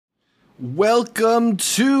Welcome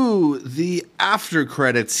to the after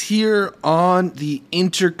credits here on the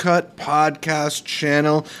Intercut podcast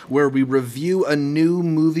channel, where we review a new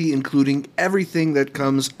movie, including everything that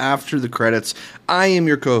comes after the credits. I am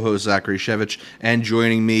your co-host, Zachary Shevich, and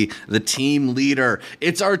joining me, the team leader,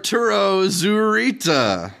 it's Arturo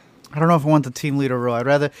Zurita. I don't know if I want the team leader role. I'd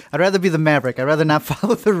rather be the Maverick. I'd rather not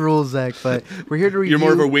follow the rules, Zach. But we're here to review. You're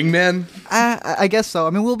more of a wingman? I guess so. I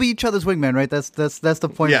mean, we'll be each other's wingman, right? That's the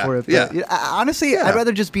point for it. But honestly, I'd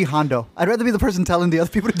rather just be Hondo. I'd rather be the person telling the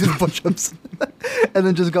other people to do the push-ups, and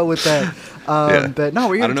then just go with that. But no,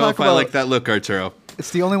 we're here to talk about. I don't know if I like that look, Arturo.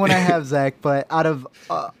 It's the only one I have, Zach. But out of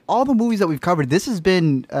all the movies that we've covered, this has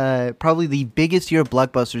been probably the biggest year of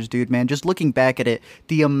blockbusters, dude, man. Just looking back at it,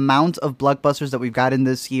 the amount of blockbusters that we've gotten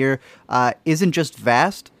this year isn't just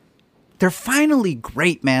vast. They're finally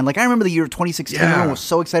great, man. Like, I remember the year of 2016. Everyone was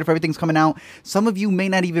so excited for everything's coming out. Some of you may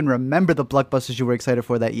not even remember the blockbusters you were excited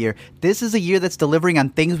for that year. This is a year that's delivering on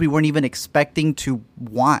things we weren't even expecting to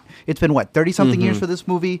want. It's been, 30-something years for this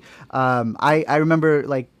movie? I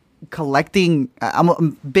remember, collecting.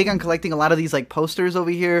 I'm big on collecting a lot of these posters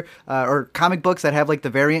over here or comic books that have the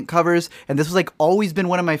variant covers, and this was always been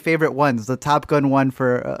one of my favorite ones, the Top Gun one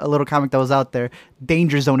for a little comic that was out there,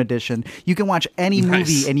 Danger Zone edition. You can watch any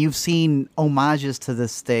movie and you've seen homages to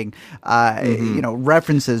this thing,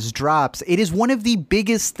 references, drops. It is one of the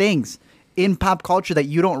biggest things in pop culture that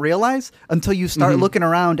you don't realize until you start looking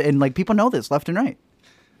around, and people know this left and right.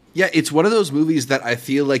 Yeah, it's one of those movies that I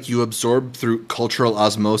feel like you absorb through cultural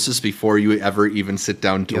osmosis before you ever even sit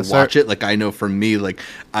down to watch it. I know for me,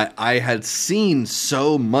 I had seen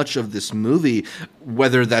so much of this movie,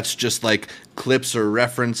 whether that's just clips or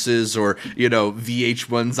references or,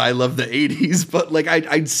 VH1's I Love the 80s. But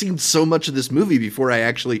I'd seen so much of this movie before I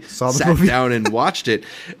actually sat down and watched it.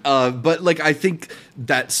 But I think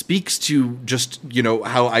that speaks to just,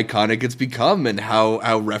 how iconic it's become and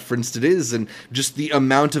how referenced it is, and just the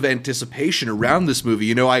amount of anticipation around this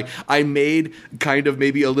movie. I made kind of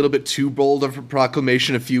maybe a little bit too bold of a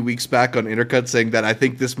proclamation a few weeks back on Intercut, saying that I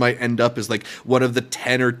think this might end up as one of the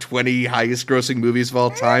 10 or 20 highest grossing movies of all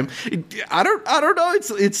time. I don't know.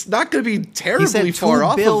 It's not going to be terribly far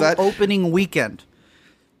off of that opening weekend.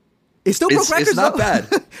 It still broke records. It's not bad.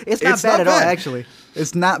 It's not bad at all, actually.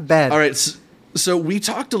 It's not bad. All right. So we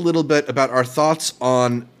talked a little bit about our thoughts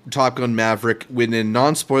on Top Gun Maverick in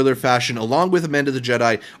non-spoiler fashion, along with Amanda the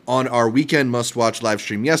Jedi, on our weekend must-watch live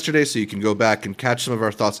stream yesterday, so you can go back and catch some of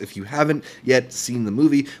our thoughts if you haven't yet seen the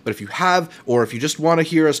movie. But if you have, or if you just want to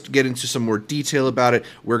hear us get into some more detail about it,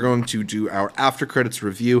 we're going to do our after-credits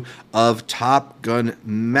review of Top Gun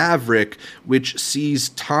Maverick, which sees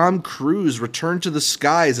Tom Cruise return to the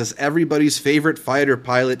skies as everybody's favorite fighter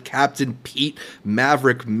pilot, Captain Pete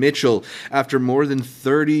Maverick Mitchell. After more than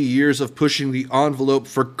 30 years of pushing the envelope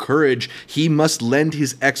for courage, he must lend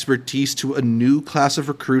his expertise to a new class of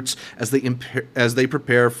recruits as they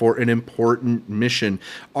prepare for an important mission.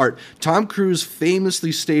 Tom Cruise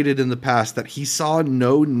famously stated in the past that he saw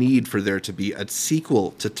no need for there to be a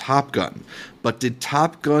sequel to Top Gun. But did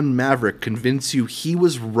Top Gun Maverick convince you he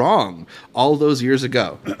was wrong all those years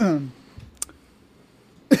ago?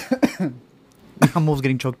 I'm almost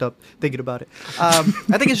getting choked up thinking about it. I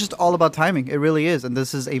think it's just all about timing. It really is. And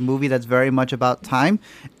this is a movie that's very much about time,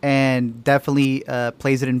 and definitely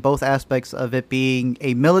plays it in both aspects of it being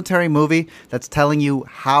a military movie that's telling you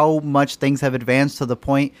how much things have advanced to the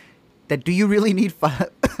point that do you really need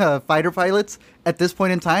fighter pilots at this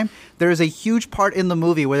point in time? There is a huge part in the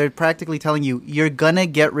movie where they're practically telling you you're going to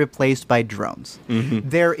get replaced by drones.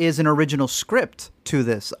 There is an original script to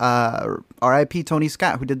this. R.I.P. Tony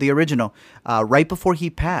Scott, who did the original. Right before he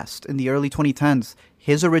passed in the early 2010s,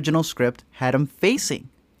 his original script had him facing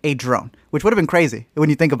a drone, which would have been crazy when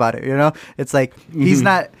you think about it. It's he's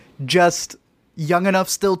not just young enough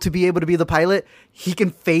still to be able to be the pilot. He can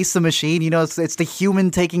face the machine. It's the human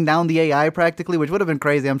taking down the AI practically, which would have been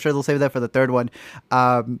crazy. I'm sure they'll save that for the third one.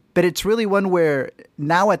 But it's really one where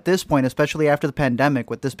now at this point, especially after the pandemic,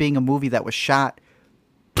 with this being a movie that was shot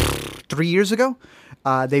 3 years ago,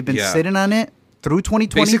 they've been sitting on it through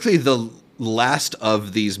 2020. Basically the last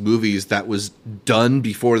of these movies that was done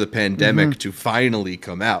before the pandemic to finally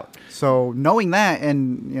come out. So knowing that,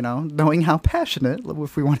 and knowing how passionate,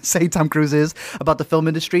 if we want to say, Tom Cruise is about the film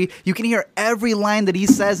industry, you can hear every line that he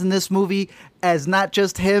says in this movie as not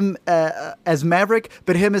just him as Maverick,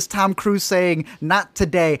 but him as Tom Cruise saying, "Not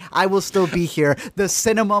today. I will still be here. The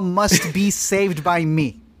cinema must be saved by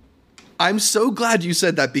me." I'm so glad you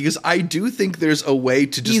said that, because I do think there's a way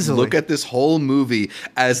to just look at this whole movie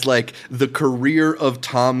as the career of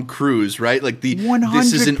Tom Cruise, right?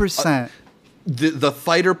 100%. the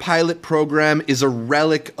fighter pilot program is a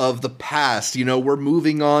relic of the past. You know, we're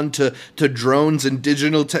moving on to drones and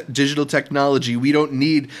digital technology. We don't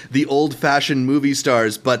need the old-fashioned movie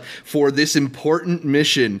stars, but for this important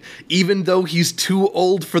mission, even though he's too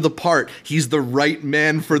old for the part, he's the right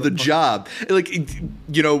man for the job. Like,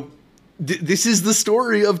 you know, this is the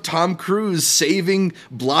story of Tom Cruise saving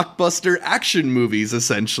blockbuster action movies,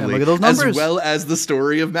 essentially, look at those numbers. As well as the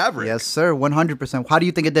story of Maverick. Yes, sir, 100%. How do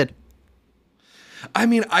you think it did? I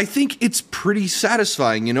mean, I think it's pretty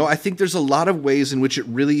satisfying, you know? I think there's a lot of ways in which it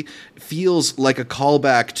really feels like a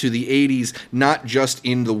callback to the 80s, not just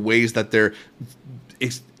in the ways that they're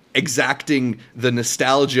exacting the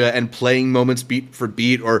nostalgia and playing moments beat for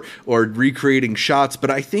beat or recreating shots,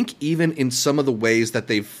 but I think even in some of the ways that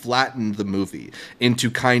they've flattened the movie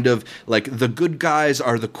into kind of like the good guys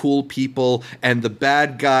are the cool people and the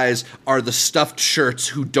bad guys are the stuffed shirts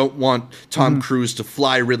who don't want Tom Cruise to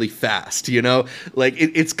fly really fast, you know? Like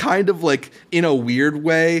it's kind of like, in a weird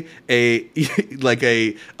way, a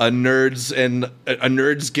nerds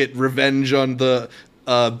get revenge on the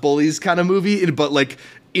bullies kind of movie, but like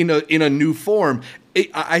in a new form.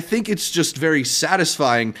 I think it's just very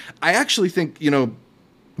satisfying. I actually think, you know,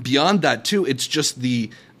 beyond that too, it's just the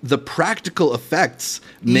practical effects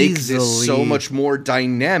make this so much more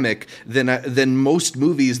dynamic than most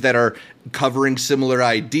movies that are covering similar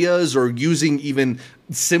ideas or using even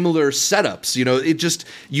similar setups. You know, it just,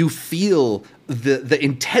 you feel the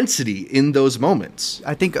intensity in those moments.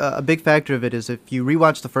 I think a big factor of it is if you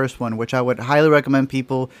rewatch the first one, which I would highly recommend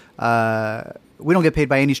people. We don't get paid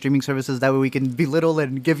by any streaming services. That way we can belittle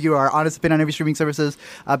and give you our honest opinion on every streaming services.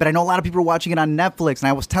 But I know a lot of people are watching it on Netflix. And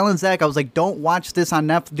I was telling Zach, I was like, don't watch this on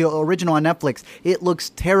the original on Netflix. It looks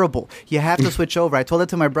terrible. You have to switch over. I told that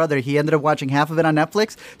to my brother. He ended up watching half of it on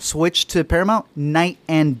Netflix, switched to Paramount, night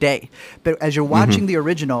and day. But as you're watching the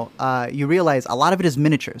original, you realize a lot of it is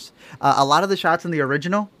miniatures. A lot of the shots in the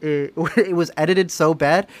original, it was edited so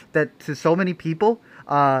bad that to so many people,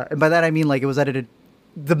 and by that I mean like it was edited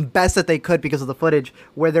the best that they could because of the footage,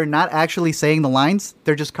 where they're not actually saying the lines.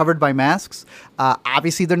 They're just covered by masks.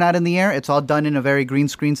 Obviously, they're not in the air. It's all done in a very green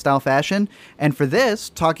screen style fashion. And for this,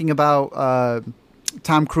 talking about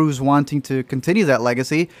Tom Cruise wanting to continue that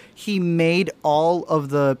legacy, he made all of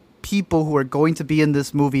the people who are going to be in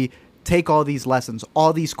this movie take all these lessons,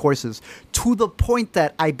 all these courses, to the point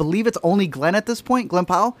that I believe it's only Glenn at this point, Glenn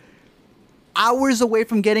Powell, hours away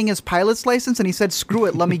from getting his pilot's license, and he said, screw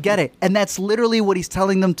it, let me get it. And that's literally what he's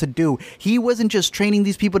telling them to do. He wasn't just training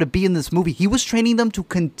these people to be in this movie. He was training them to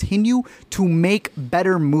continue to make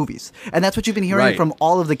better movies. And that's what you've been hearing from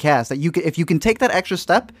all of the cast, that you can, if you can take that extra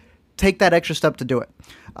step, take that extra step to do it.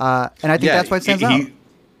 And I think that's why it stands out.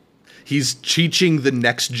 He's teaching the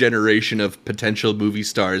next generation of potential movie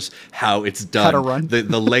stars how it's done. How to run.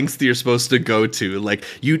 The lengths that you're supposed to go to. Like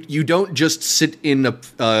you don't just sit in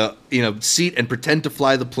a seat and pretend to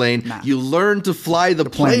fly the plane. Nah. You learn to fly the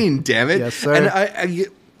plane. Damn it! Yes, sir. And I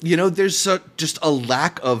there's just a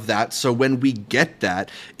lack of that. So when we get that,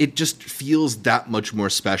 it just feels that much more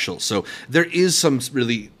special. So there is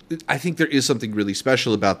I think there is something really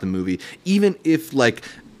special about the movie, even if like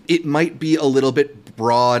it might be a little bit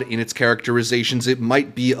broad in its characterizations. It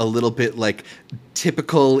might be a little bit like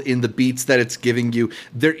typical in the beats that it's giving you.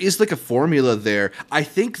 There is like a formula there. I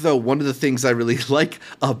think though one of the things I really like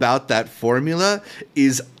about that formula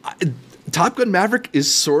is Top Gun Maverick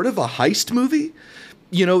is sort of a heist movie.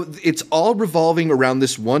 You know, it's all revolving around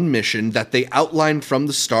this one mission that they outline from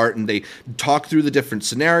the start, and they talk through the different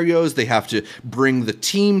scenarios. They have to bring the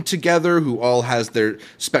team together who all has their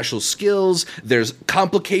special skills. There's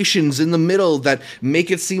complications in the middle that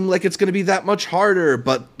make it seem like it's going to be that much harder,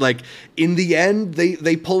 but like in the end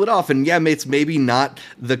they pull it off. And yeah, it's maybe not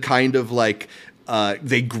the kind of like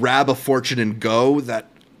they grab a fortune and go that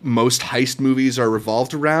most heist movies are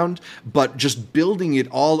revolved around, but just building it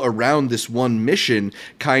all around this one mission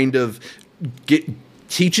kind of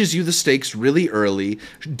teaches you the stakes really early,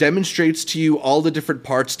 demonstrates to you all the different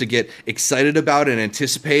parts to get excited about and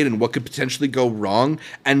anticipate and what could potentially go wrong,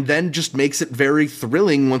 and then just makes it very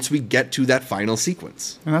thrilling once we get to that final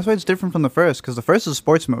sequence. And that's why it's different from the first, because the first is a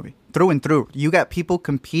sports movie, through and through. You got people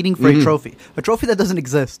competing for a trophy that doesn't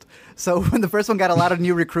exist. So when the first one got a lot of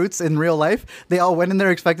new recruits in real life, they all went in there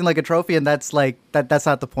expecting like a trophy, and that's like that's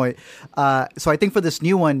not the point. So I think for this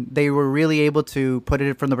new one, they were really able to put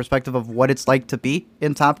it from the perspective of what it's like to be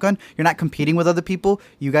in Top Gun. You're not competing with other people.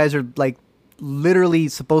 You guys are like literally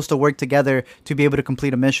supposed to work together to be able to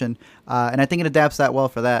complete a mission. And I think it adapts that well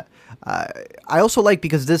for that. I also like,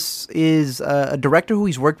 because this is a director who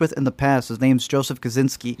he's worked with in the past. His name's Joseph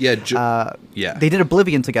Kosinski. Yeah. They did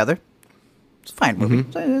Oblivion together. It's a fine movie.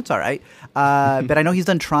 It's all right. But I know he's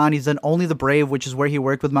done Tron. He's done Only the Brave, which is where he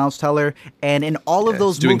worked with Miles Teller. And in all of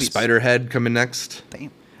those doing movies... Spiderhead coming next.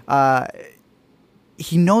 Damn.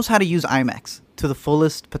 He knows how to use IMAX to the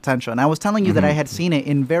fullest potential. And I was telling you that I had seen it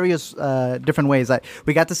in various different ways.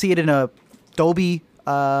 We got to see it in a Dolby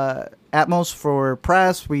Atmos for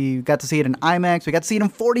press. We got to see it in IMAX. We got to see it in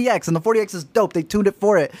 40X, and the 40X is dope. They tuned it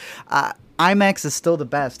for it. IMAX is still the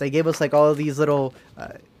best. They gave us like all of these little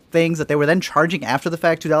things that they were then charging after the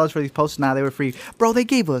fact, $2 for these posters. Now they were free. Bro, they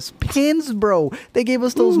gave us pins, bro. They gave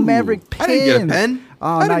us those Maverick pins. I didn't get a pen.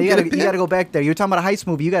 Oh, no, you gotta go back there. You're talking about a heist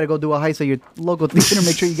movie. You gotta go do a heist at your local theater.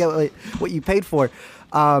 Make sure you get what you paid for.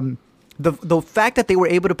 The fact that they were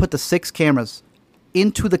able to put the 6 cameras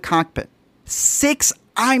into the cockpit, 6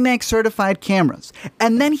 IMAX certified cameras,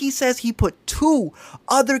 and then he says he put 2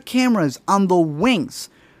 other cameras on the wings.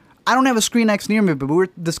 I don't have a ScreenX near me, but we were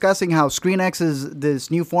discussing how ScreenX is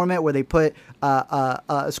this new format where they put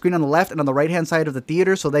a screen on the left and on the right-hand side of the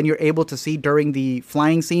theater, so then you're able to see during the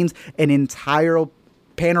flying scenes an entire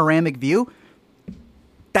panoramic view.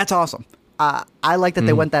 That's awesome. I like that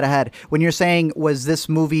they went that ahead. When you're saying, was this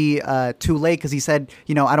movie too late? Because he said,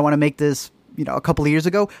 I don't want to make this a couple of years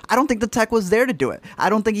ago. I don't think the tech was there to do it. I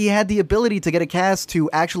don't think he had the ability to get a cast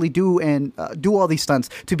to actually do all these stunts,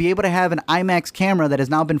 to be able to have an IMAX camera that has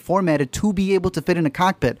now been formatted to be able to fit in a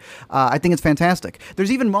cockpit. I think it's fantastic.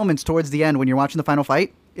 There's even moments towards the end when you're watching the final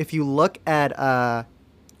fight. If you look at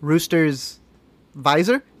Rooster's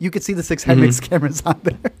visor, you could see the 6 IMAX cameras on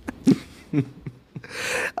there.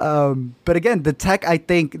 But again, the tech, I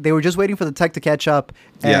think they were just waiting for the tech to catch up,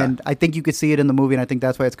 and I think you could see it in the movie, and I think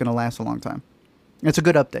that's why it's going to last a long time. It's a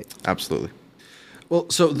good update. Absolutely. Well,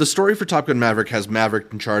 so the story for Top Gun Maverick has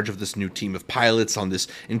Maverick in charge of this new team of pilots on this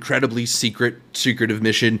incredibly secretive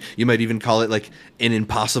mission. You might even call it like an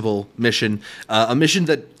impossible mission, a mission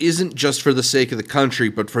that isn't just for the sake of the country,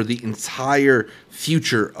 but for the entire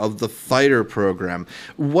future of the fighter program.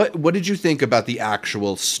 What did you think about the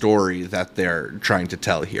actual story that they're trying to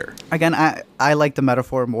tell here? Again, I like the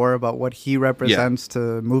metaphor more about what he represents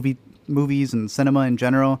to movies and cinema in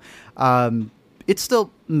general. It's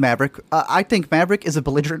still Maverick. I think Maverick is a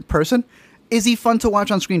belligerent person. Is he fun to watch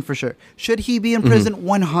on screen? For sure. Should he be in prison?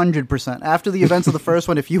 100%. After the events of the first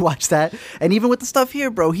one, if you watch that, and even with the stuff here,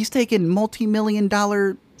 bro, he's taking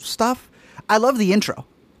multi-million-dollar stuff. I love the intro.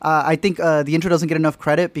 I think the intro doesn't get enough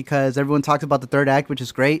credit because everyone talks about the third act, which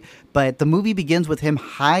is great. But the movie begins with him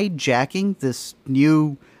hijacking this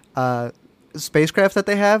new spacecraft that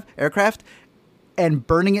they have, aircraft, and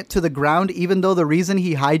burning it to the ground, even though the reason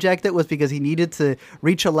he hijacked it was because he needed to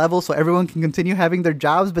reach a level so everyone can continue having their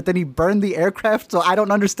jobs, but then he burned the aircraft, so I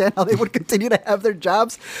don't understand how they would continue to have their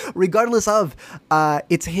jobs. Regardless of,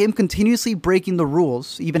 it's him continuously breaking the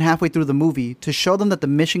rules, even halfway through the movie, to show them that the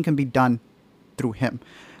mission can be done through him.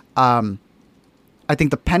 I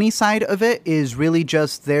think the penny side of it is really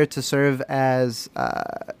just there to serve as,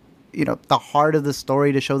 the heart of the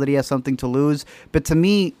story, to show that he has something to lose. But to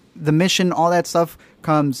me, the mission, all that stuff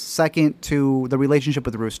comes second to the relationship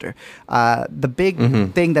with Rooster. The big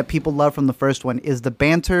thing that people love from the first one is the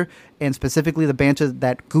banter, and specifically the banter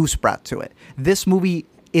that Goose brought to it. This movie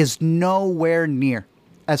is nowhere near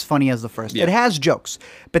as funny as the first. It has jokes,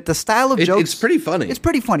 but the style of jokes... It's pretty funny. It's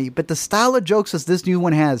pretty funny, but the style of jokes as this new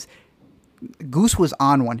one has... Goose was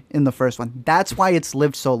on one in the first one. That's why it's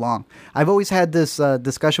lived so long. I've always had this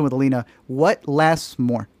discussion with Alina. What lasts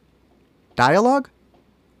more? Dialogue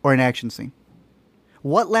or an action scene?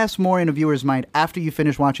 What lasts more in a viewer's mind after you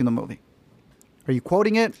finish watching the movie? Are you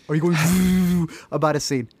quoting it, or are you going about a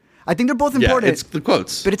scene? I think they're both important. Yeah, it's the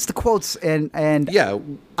quotes. But it's the quotes, and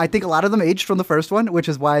I think a lot of them aged from the first one, which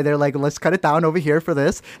is why they're like, let's cut it down over here for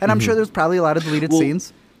this. And I'm sure there's probably a lot of deleted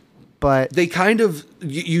scenes. But they kind of,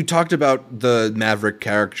 you talked about the Maverick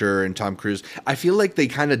character and Tom Cruise. I feel like they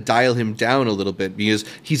kind of dial him down a little bit because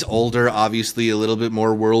he's older, obviously a little bit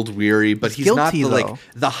more world weary, but he's guilty, not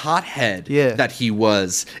the hothead that he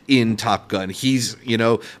was in Top Gun. He's,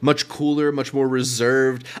 much cooler, much more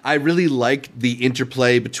reserved. I really like the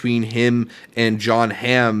interplay between him and John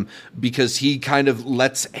Hamm because he kind of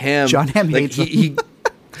lets Hamm... John Hamm hates him.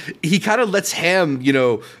 He kind of lets Hamm,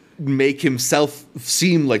 make himself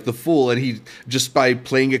seem like the fool, and he just by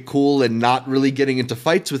playing it cool and not really getting into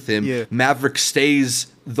fights with him, Maverick stays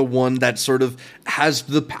the one that sort of has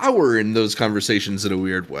the power in those conversations in a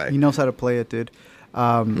weird way. He knows how to play it, dude.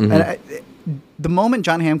 And the moment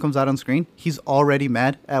John Hamm comes out on screen, he's already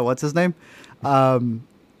mad at what's his name.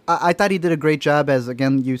 I thought he did a great job as,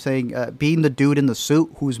 again, you saying, being the dude in the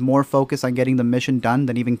suit who's more focused on getting the mission done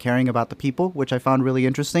than even caring about the people, which I found really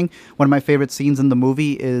interesting. One of my favorite scenes in the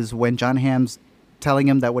movie is when John Hamm's telling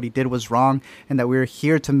him that what he did was wrong and that we're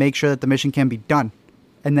here to make sure that the mission can be done.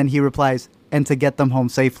 And then he replies, and to get them home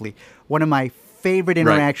safely. One of my favorite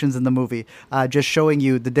interactions in the movie, just showing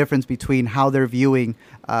you the difference between how they're viewing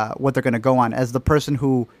what they're going to go on as the person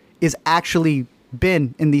who is actually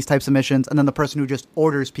been in these types of missions and then the person who just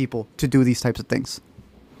orders people to do these types of things.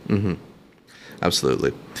 Mm-hmm.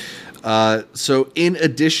 Absolutely. So in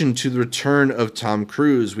addition to the return of Tom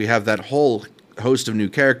Cruise, we have that whole host of new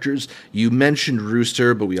characters. You mentioned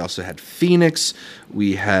Rooster, but we also had Phoenix.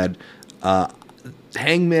 We had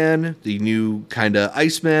Hangman, the new kind of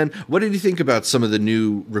Iceman. What did you think about some of the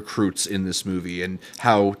new recruits in this movie and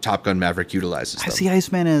how Top Gun Maverick utilizes them?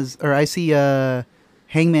 I see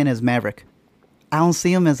Hangman as Maverick. I don't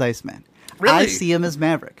see him as Iceman. Really? I see him as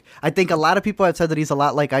Maverick. I think a lot of people have said that he's a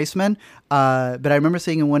lot like Iceman, but I remember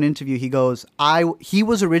seeing in one interview, he goes, he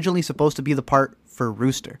was originally supposed to be the part for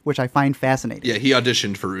Rooster, which I find fascinating. Yeah, he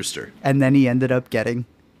auditioned for Rooster. And then he ended up getting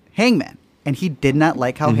Hangman. And he did not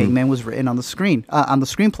like how Hangman was written on the screen, on the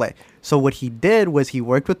screenplay. So what he did was he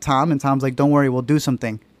worked with Tom, and Tom's like, don't worry, we'll do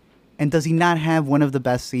something. And does he not have one of the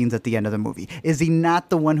best scenes at the end of the movie? Is he not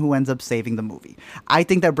the one who ends up saving the movie? I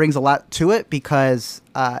think that brings a lot to it because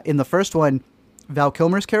in the first one, Val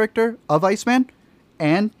Kilmer's character of Iceman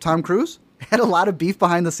and Tom Cruise had a lot of beef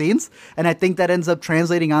behind the scenes, and I think that ends up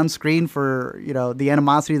translating on screen for the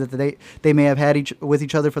animosity that they may have had with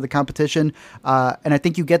each other for the competition, and I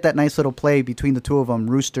think you get that nice little play between the two of them,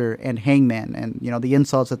 Rooster and Hangman, and the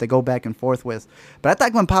insults that they go back and forth with. But I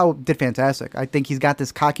thought Glenn Powell did fantastic. I think he's got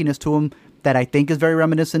this cockiness to him that I think is very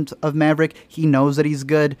reminiscent of Maverick. He knows that he's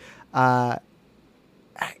good.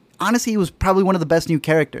 Honestly, he was probably one of the best new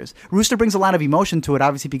characters. Rooster brings a lot of emotion to it,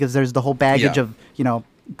 obviously, because there's the whole baggage of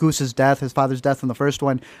Goose's death, his father's death in the first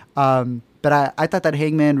one. But I thought that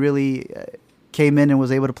Hangman really came in and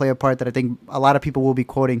was able to play a part that I think a lot of people will be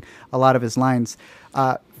quoting a lot of his lines.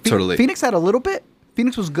 Totally. Phoenix had a little bit.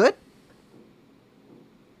 Phoenix was good.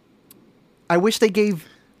 I wish they gave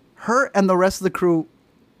her and the rest of the crew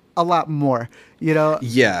a lot more,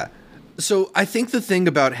 Yeah. So I think the thing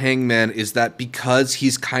about Hangman is that because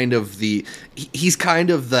he's kind of the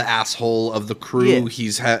asshole of the crew.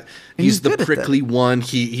 Yeah. He's the prickly one.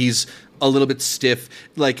 He's a little bit stiff.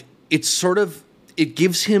 Like it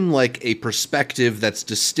gives him like a perspective that's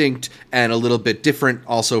distinct and a little bit different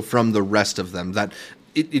also from the rest of them. That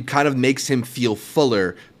it kind of makes him feel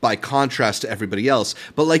fuller by contrast to everybody else.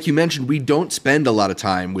 But like you mentioned, we don't spend a lot of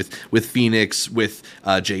time with Phoenix, with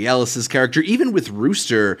Jay Ellis's character, even with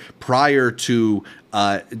Rooster prior to,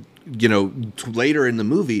 later in the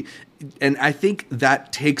movie. And I think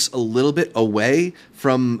that takes a little bit away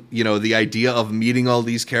from, the idea of meeting all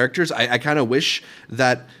these characters. I kind of wish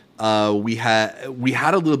that we had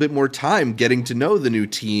a little bit more time getting to know the new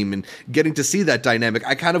team and getting to see that dynamic.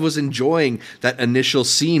 I kind of was enjoying that initial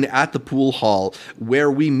scene at the pool hall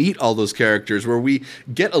where we meet all those characters, where we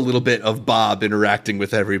get a little bit of Bob interacting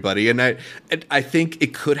with everybody. And I think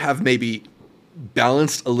it could have maybe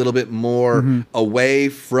balanced a little bit more away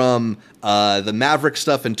from the Maverick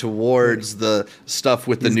stuff and towards the stuff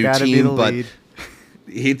with the new team. But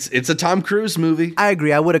it's a Tom Cruise movie. I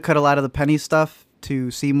agree. I would have cut a lot of the Penny stuff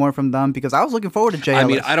to see more from them because I was looking forward to Jay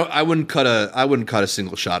Ellis. I mean, I wouldn't cut a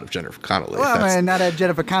single shot of Jennifer Connelly. Well, man, not at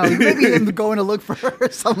Jennifer Connelly. Maybe him going to look for her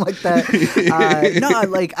or something like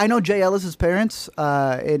that. I know Jay Ellis's parents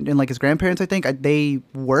and like his grandparents. I think they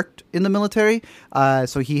worked in the military,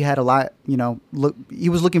 so he had a lot. He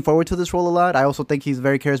was looking forward to this role a lot. I also think he's a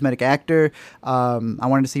very charismatic actor. I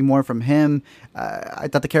wanted to see more from him. I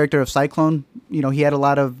thought the character of Cyclone, he had a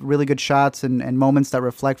lot of really good shots and moments that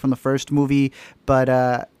reflect from the first movie.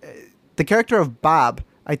 But the character of Bob,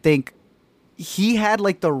 I think he had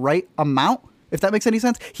like the right amount, if that makes any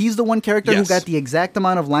sense. He's the one character who got the exact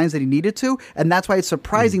amount of lines that he needed to. And that's why it's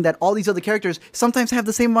surprising that all these other characters sometimes have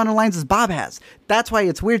the same amount of lines as Bob has. That's why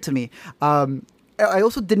it's weird to me. I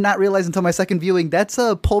also did not realize until my second viewing, that's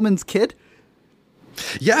Pullman's kid.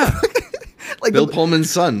 Yeah. Like Bill Pullman's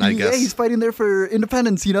son, I guess. Yeah, he's fighting there for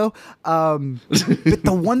independence, But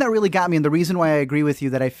the one that really got me, and the reason why I agree with you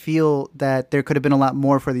that I feel that there could have been a lot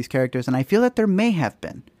more for these characters, and I feel that there may have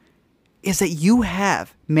been, is that you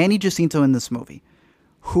have Manny Jacinto in this movie,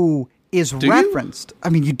 who is referenced. I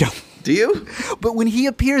mean, you don't. Do you? But when he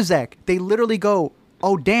appears, Zach, they literally go,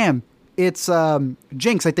 oh, damn, it's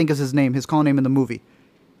Jinx, I think is his name, his call name in the movie.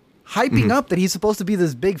 Hyping up that he's supposed to be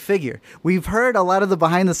this big figure. We've heard a lot of the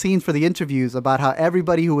behind the scenes for the interviews about how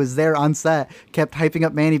everybody who was there on set kept hyping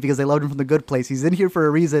up Manny because they loved him from The Good Place. He's in here for a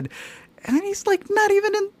reason. and then he's like not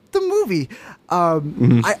even in the movie.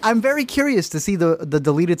 I'm very curious to see the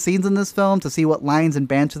deleted scenes in this film, to see what lines and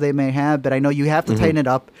banter they may have, but I know you have to tighten it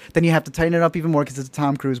up. Then you have to tighten it up even more because it's a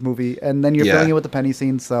Tom Cruise movie, and then you're filling it with the penny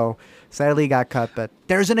scenes, so sadly it got cut, but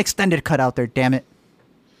there's an extended cut out there, damn it.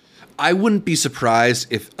 I wouldn't be surprised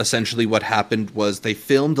if essentially what happened was they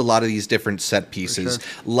filmed a lot of these different set pieces.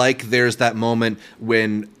 Sure. Like there's that moment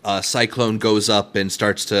when Cyclone goes up and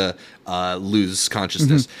starts to lose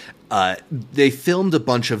consciousness. They filmed a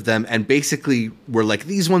bunch of them and basically were like,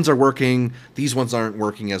 these ones are working, these ones aren't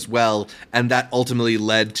working as well. And that ultimately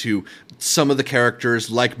led to some of the characters,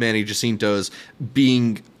 like Manny Jacinto's,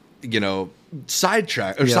 being,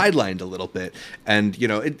 sidetracked or sidelined a little bit. And,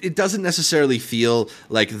 it doesn't necessarily feel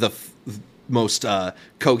like the most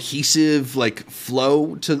cohesive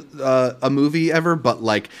flow to a movie ever, but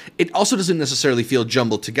it also doesn't necessarily feel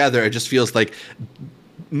jumbled together. It just feels like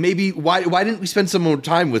maybe why didn't we spend some more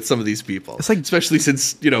time with some of these people? It's especially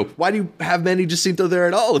since why do you have Manny Jacinto there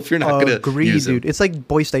at all if you're not going to use him? Dude. It's like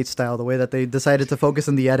Boy State style, the way that they decided to focus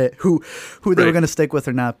in the edit who they were going to stick with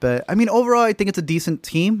or not. But I mean, overall, I think it's a decent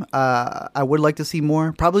team. I would like to see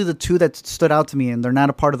more. Probably the two that stood out to me, and they're not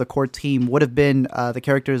a part of the core team, would have been the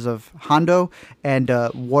characters of Hondo and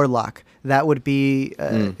Warlock. That would be,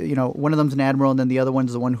 one of them's an admiral, and then the other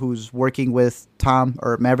one's the one who's working with Tom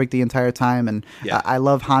or Maverick the entire time. And I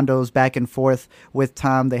love Hondo's back and forth with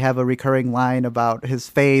Tom. They have a recurring line about his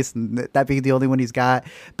face, and that being the only one he's got.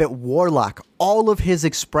 But Warlock, all of his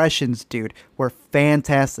expressions, dude, were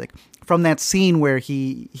fantastic. From that scene where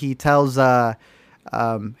he tells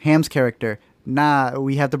Ham's character, nah,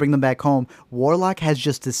 we have to bring them back home. Warlock has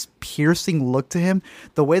just this piercing look to him.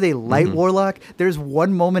 The way they light Warlock, there's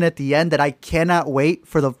one moment at the end that I cannot wait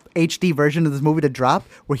for the HD version of this movie to drop,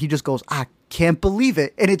 where he just goes, I can't believe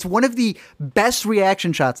it. And it's one of the best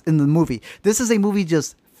reaction shots in the movie. This is a movie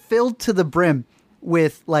just filled to the brim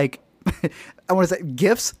with I want to say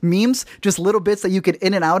GIFs, memes, just little bits that you could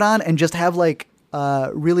in and out on and just have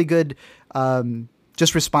really good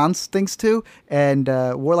just response things to, and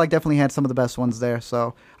Warlock definitely had some of the best ones there.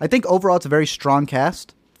 So I think overall it's a very strong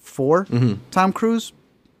cast for Tom Cruise.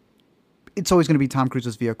 It's always going to be Tom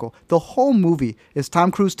Cruise's vehicle. The whole movie is Tom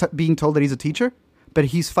Cruise being told that he's a teacher, but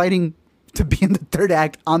he's fighting to be in the third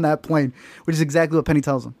act on that plane, which is exactly what Penny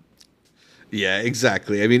tells him. Yeah,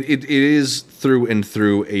 exactly. I mean, it is through and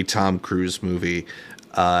through a Tom Cruise movie,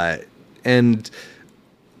 and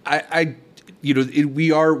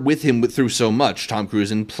we are with him through so much. Tom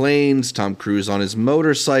Cruise in planes, Tom Cruise on his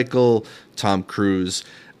motorcycle, Tom Cruise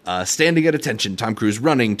standing at attention, Tom Cruise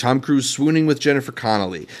running, Tom Cruise swooning with Jennifer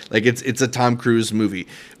Connelly. It's a Tom Cruise movie.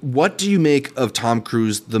 What do you make of Tom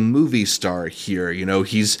Cruise, the movie star here?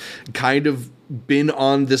 He's kind of been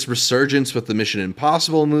on this resurgence with the Mission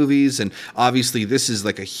Impossible movies, and obviously this is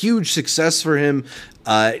a huge success for him.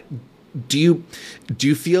 Do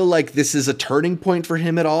you feel like this is a turning point for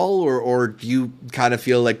him at all, or do you kind of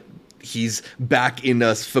feel like he's back in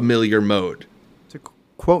a familiar mode? To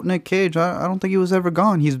quote Nick Cage, I don't think he was ever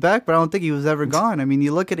gone. He's back, but I don't think he was ever gone. I mean,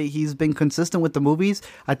 you look at it, he's been consistent with the movies.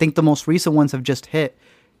 I think the most recent ones have just hit.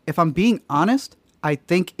 If I'm being honest, I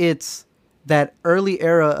think it's that early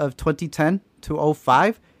era of 2010 to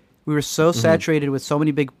 2005. We were so saturated with so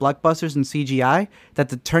many big blockbusters and CGI that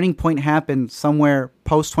the turning point happened somewhere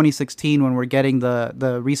post 2016 when we're getting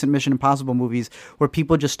the recent Mission Impossible movies, where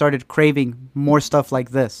people just started craving more stuff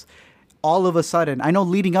like this. All of a sudden, I know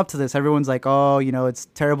leading up to this, everyone's like, oh, it's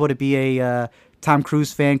terrible to be a Tom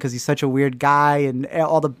Cruise fan because he's such a weird guy and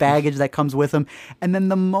all the baggage that comes with him. And then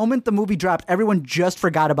the moment the movie dropped, everyone just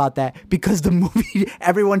forgot about that because the movie,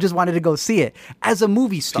 everyone just wanted to go see it. As a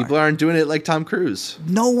movie star, people aren't doing it like Tom Cruise.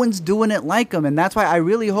 No one's doing it like him. And that's why I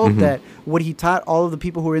really hope that what he taught all of the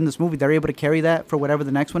people who are in this movie, they're able to carry that for whatever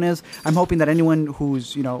the next one is. I'm hoping that anyone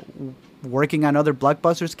who's, working on other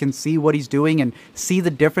blockbusters can see what he's doing and see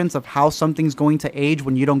the difference of how something's going to age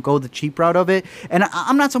when you don't go the cheap route of it. And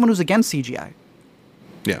I'm not someone who's against CGI.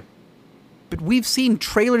 Yeah. But we've seen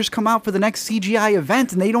trailers come out for the next CGI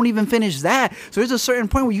event, and they don't even finish that. So there's a certain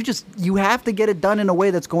point where you have to get it done in a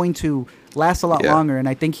way that's going to last a lot longer. And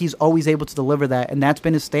I think he's always able to deliver that. And that's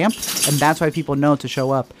been his stamp, and that's why people know to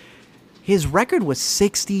show up. His record was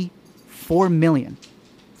 $64 million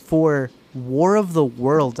for War of the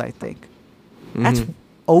Worlds, I think. That's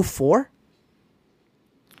 04?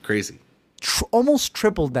 Crazy. Almost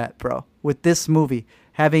tripled that, bro, with this movie.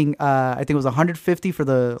 Having, I think it was 150 for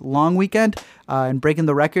the long weekend and breaking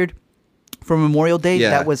the record for Memorial Day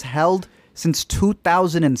that was held since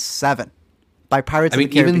 2007 by Pirates of the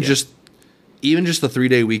Caribbean. Even just the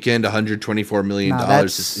 3-day weekend, $124 million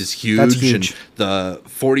is huge. That's huge. And the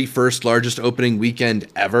 41st largest opening weekend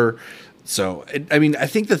ever. So, I mean, I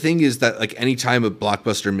think the thing is that, like, anytime a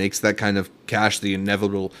blockbuster makes that kind of cash, the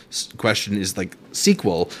inevitable question is, like,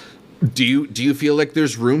 sequel. Do you feel like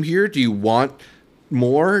there's room here? Do you want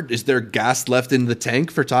more? Is there gas left in the tank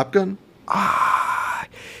for Top Gun?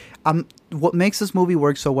 What makes this movie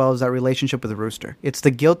work so well is that relationship with Rooster. It's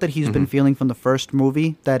the guilt that he's been feeling from the first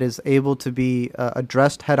movie that is able to be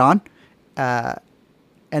addressed head on, and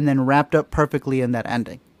then wrapped up perfectly in that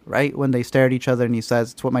ending. Right? When they stare at each other and he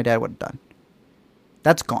says, "It's what my dad would have done."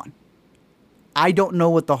 That's gone. I don't know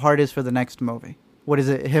what the heart is for the next movie. What is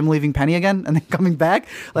it? Him leaving Penny again and then coming back?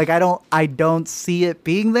 Like, I don't see it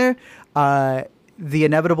being there. The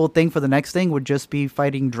inevitable thing for the next thing would just be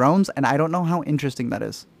fighting drones, and I don't know how interesting that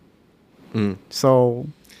is. So,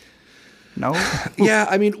 no. Yeah,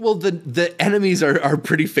 I mean, well, the enemies are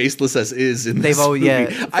pretty faceless as is in this movie. Yeah,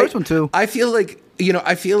 the first one too. I feel like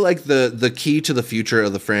the key to the future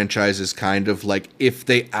of the franchise is kind of like if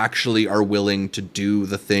they actually are willing to do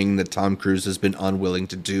the thing that Tom Cruise has been unwilling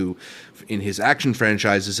to do in his action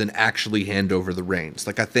franchises and actually hand over the reins.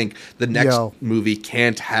 Like, I think the next movie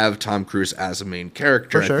can't have Tom Cruise as a main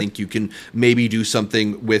character. Sure. I think you can maybe do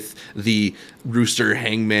something with the Rooster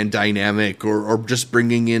Hangman dynamic or just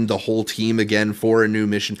bringing in the whole team again for a new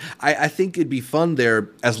mission. I think it'd be fun there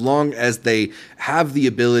as long as they have the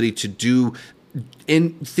ability to do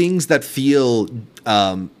in things that feel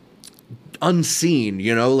unseen,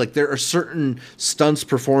 you know, like there are certain stunts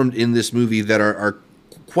performed in this movie that are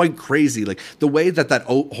quite crazy. Like the way that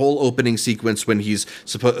whole opening sequence when he's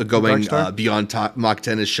going beyond Mach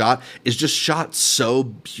 10 is shot is just shot so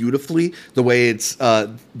beautifully. The way it's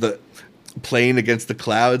the plane against the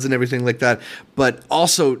clouds and everything like that. But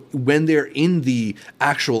also when they're in the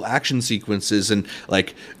actual action sequences and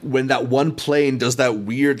like when that one plane does that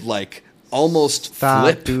weird like almost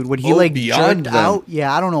flip, dude, when he like jerked them out.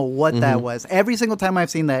 Yeah, I don't know what that was. Every single time I've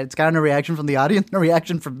seen that, it's gotten a reaction from the audience and a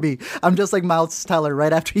reaction from me. I'm just like Miles Teller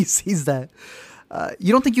right after he sees that.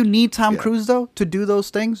 You don't think you need Tom Cruise though to do those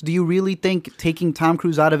things? Do you really think taking Tom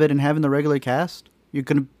Cruise out of it and having the regular cast, you're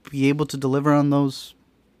going to be able to deliver on those?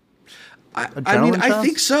 I mean, I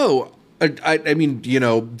think so. I mean, you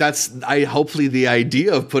know, that's hopefully the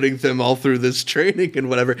idea of putting them all through this training and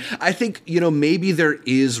whatever. I think, you know, maybe there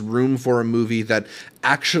is room for a movie that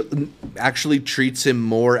actually treats him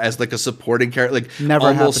more as like a supporting character, like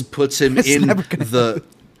almost puts him in the.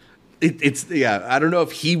 It's I don't know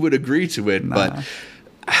if he would agree to it, but.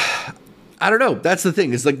 I don't know. That's the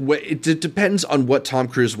thing. It's like it depends on what Tom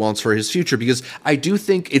Cruise wants for his future, because I do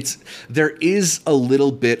think there is a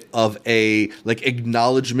little bit of a like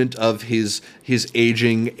acknowledgement of his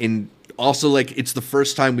aging, and also like it's the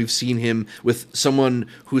first time we've seen him with someone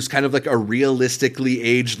who's kind of like a realistically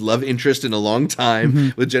aged love interest in a long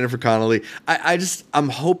time with Jennifer Connelly. I'm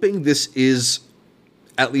hoping this is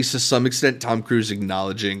at least to some extent Tom Cruise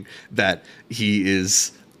acknowledging that he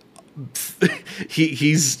is.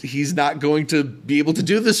 He's not going to be able to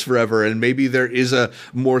do this forever, and maybe there is a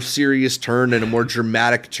more serious turn and a more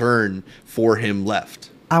dramatic turn for him left.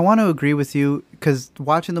 I want to agree with you because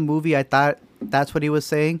watching the movie, I thought that's what he was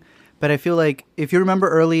saying, but I feel like if you remember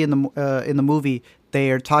early in the movie, they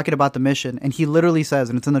are talking about the mission, and he literally says,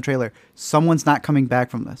 and it's in the trailer, "Someone's not coming back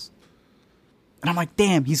from this," and I'm like,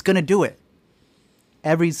 damn, he's gonna do it.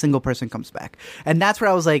 Every single person comes back. And that's where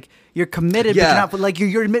I was like, you're committed, but you're not, like,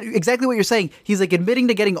 you're exactly what you're saying. He's like admitting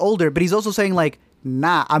to getting older, but he's also saying like,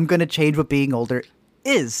 nah, I'm going to change what being older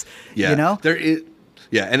is, you know? There is,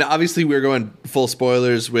 and obviously we're going full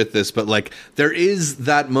spoilers with this, but like there is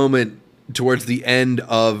that moment towards the end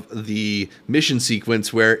of the mission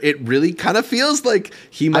sequence where it really kind of feels like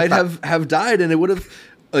he might have died, and it would have,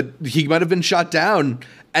 he might have been shot down,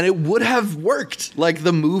 and it would have worked. Like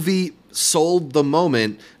the movie sold the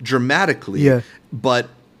moment dramatically, but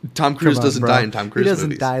Tom Cruise doesn't die in Tom Cruise movies. He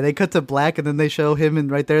doesn't die. They cut to black, and then they show him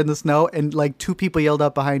right there in the snow, and like two people yelled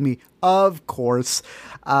up behind me, of course.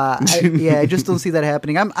 I just don't see that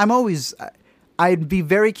happening. I'd be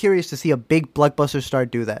very curious to see a big blockbuster star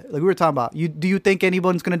do that. Like we were talking about. Do you think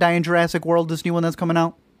anyone's going to die in Jurassic World, this new one that's coming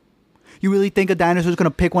out? You really think a dinosaur's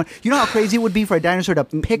going to pick one? You know how crazy it would be for a dinosaur to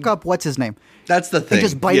pick up, what's his name? That's the thing. And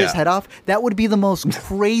just bite his head off? That would be the most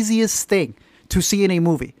craziest thing to see in a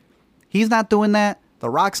movie. He's not doing that. The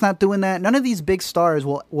Rock's not doing that. None of these big stars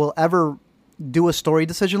will ever do a story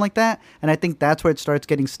decision like that. And I think that's where it starts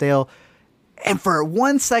getting stale. And for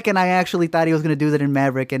 1 second, I actually thought he was going to do that in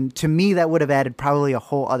Maverick. And to me, that would have added probably a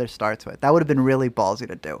whole other star to it. That would have been really ballsy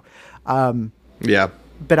to do.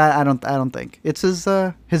 But I don't think it's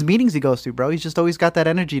his meetings he goes to, bro. He's just always got that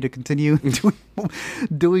energy to continue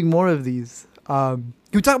doing more of these. Can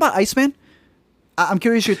we talk about Iceman? I'm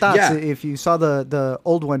curious your thoughts if you saw the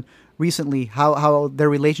old one. recently, how their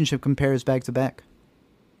relationship compares back to back.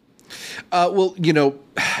 Well,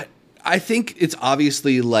 I think it's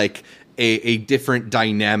obviously like a different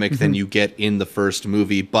dynamic than you get in the first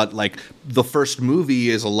movie, but like the first movie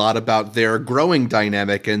is a lot about their growing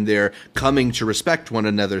dynamic and their coming to respect one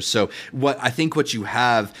another. So what you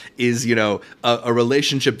have is, a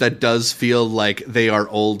relationship that does feel like they are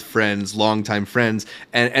old friends, longtime friends.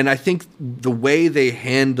 And I think the way they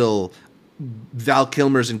handle Val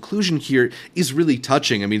Kilmer's inclusion here is really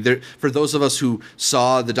touching. I mean, for those of us who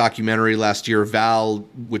saw the documentary last year, Val,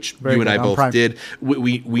 which Very you and good, I on both Prime. did,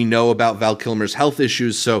 we know about Val Kilmer's health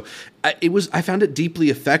issues. So I found it deeply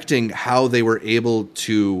affecting how they were able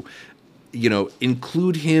to,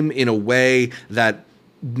 include him in a way that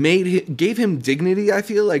gave him dignity. I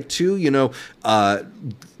feel like too,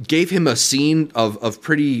 gave him a scene of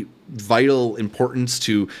pretty vital importance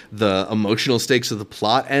to the emotional stakes of the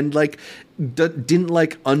plot, and like didn't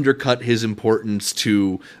like undercut his importance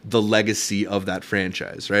to the legacy of that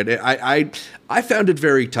franchise, right? I found it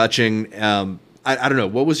very touching. I don't know,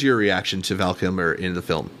 what was your reaction to Val Kilmer in the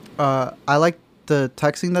film? I liked the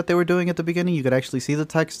texting that they were doing at the beginning. You could actually see the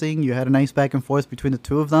texting. You had a nice back and forth between the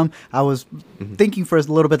two of them. I was thinking for a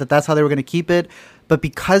little bit that that's how they were going to keep it, but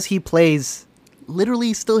because he plays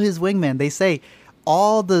literally still his wingman, they say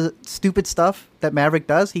all the stupid stuff that Maverick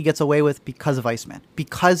does, he gets away with because of Iceman,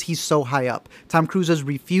 because he's so high up. Tom Cruise has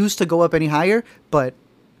refused to go up any higher, but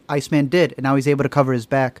Iceman did, and now he's able to cover his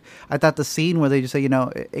back. I thought the scene where they just say,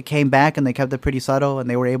 it came back and they kept it pretty subtle and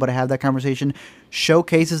they were able to have that conversation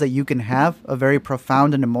showcases that you can have a very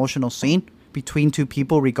profound and emotional scene between two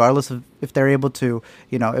people, regardless of if they're able to,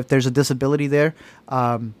 if there's a disability there.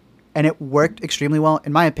 And it worked extremely well,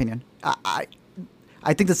 in my opinion.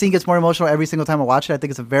 I think the scene gets more emotional every single time I watch it. I think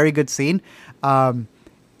it's a very good scene. And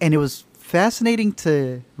it was fascinating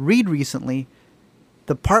to read recently.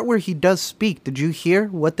 The part where he does speak, did you hear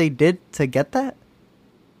what they did to get that?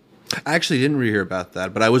 I actually didn't hear about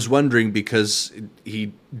that, but I was wondering because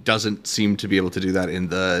he doesn't seem to be able to do that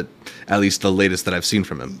in at least the latest that I've seen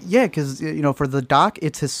from him. Yeah, because, for the doc,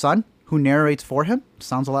 it's his son who narrates for him.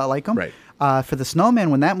 Sounds a lot like him. Right. For the Snowman,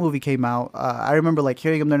 when that movie came out, I remember like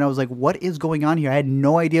hearing him there and I was like, what is going on here? I had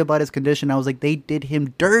no idea about his condition. I was like, they did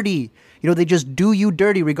him dirty. They just do you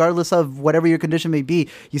dirty regardless of whatever your condition may be.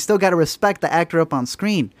 You still got to respect the actor up on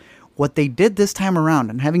screen. What they did this time around,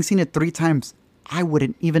 and having seen it 3 times, I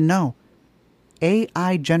wouldn't even know.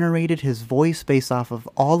 AI generated his voice based off of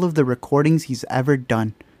all of the recordings he's ever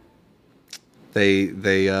done. They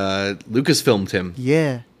Lucas filmed him.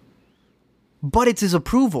 Yeah. But it's his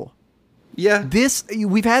approval. Yeah.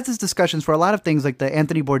 We've had these discussions for a lot of things like the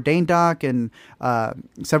Anthony Bourdain doc and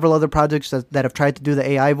several other projects that have tried to do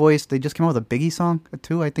the AI voice. They just came out with a Biggie song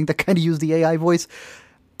too, I think, that kind of used the AI voice.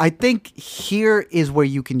 I think here is where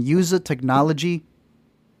you can use the technology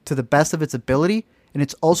to the best of its ability, and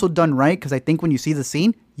it's also done right because I think when you see the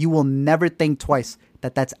scene, you will never think twice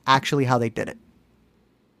that that's actually how they did it.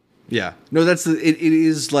 Yeah. No, it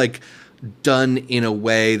is like done in a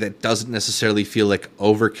way that doesn't necessarily feel like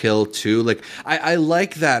overkill too. Like I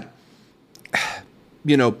like that,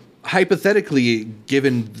 hypothetically,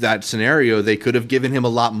 given that scenario, they could have given him a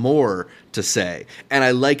lot more to say. And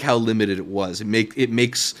I like how limited it was. It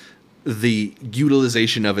makes the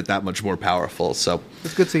utilization of it that much more powerful. So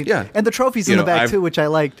it's a good scene. Yeah. And the trophies in the back too, which I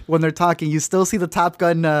liked. When they're talking, you still see the Top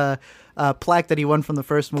Gun plaque that he won from the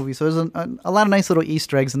first movie. So there's a lot of nice little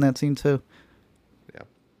Easter eggs in that scene too.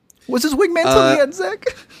 Was his wingman till the end, Zach?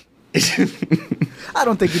 I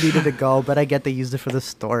don't think he needed to go, but I get they used it for the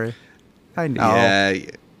story. I know. Yeah.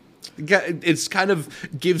 It's kind of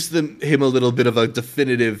gives him a little bit of a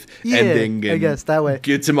definitive ending. And I guess that way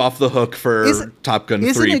gets him off the hook for Top Gun 3,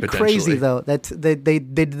 potentially. Isn't it potentially. crazy, though, that they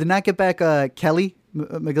did not get back Kelly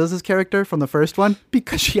McGillis's character from the first one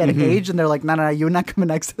because she had an age, and they're like, no, you're not coming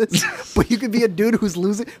next to this. But you could be a dude who's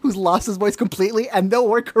lost his voice completely, and they'll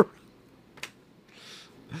work around.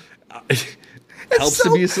 Helps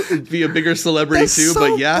to be a bigger celebrity too,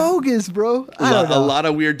 but yeah, bogus, bro. A lot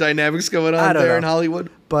of weird dynamics going on there in Hollywood.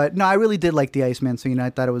 But no, I really did like the Iceman scene. I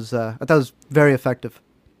thought it was very effective.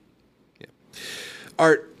 Yeah.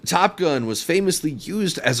 Art Top Gun was famously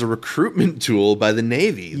used as a recruitment tool by the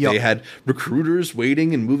Navy. Yep. They had recruiters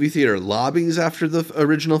waiting in movie theater lobbies after the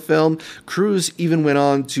original film. Cruise even went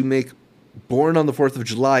on to make Born on the 4th of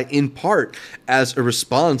July, in part as a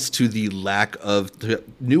response to the lack of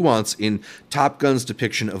nuance in Top Gun's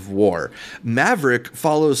depiction of war. Maverick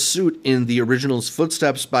follows suit in the original's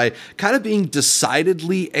footsteps by kind of being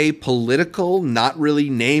decidedly apolitical, not really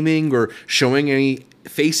naming or showing any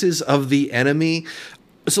faces of the enemy.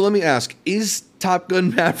 So let me ask, is Top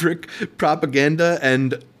Gun Maverick propaganda,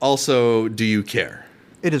 and also, do you care?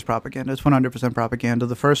 It is propaganda. It's 100% propaganda.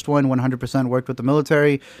 The first one, 100% worked with the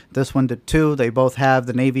military. This one did too. They both have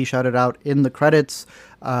the Navy shouted out in the credits.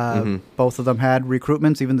 Both of them had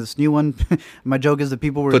recruitments, even this new one. My joke is that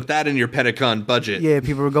people were... Put that in your Pentagon budget. Yeah,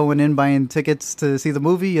 people were going in, buying tickets to see the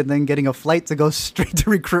movie, and then getting a flight to go straight to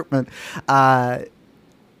recruitment.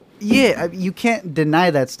 Yeah, you can't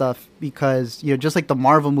deny that stuff because, just like the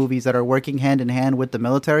Marvel movies that are working hand in hand with the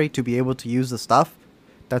military to be able to use the stuff,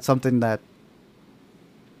 that's something that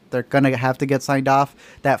they're going to have to get signed off.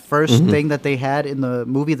 That first thing that they had in the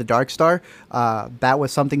movie, The Dark Star, that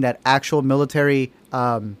was something that actual military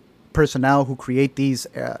personnel who create these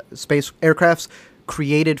space aircrafts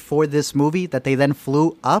created for this movie that they then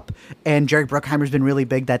flew up. And Jerry Bruckheimer's been really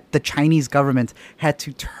big that the Chinese government had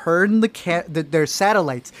to turn their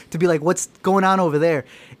satellites to be like, what's going on over there?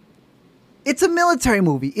 It's a military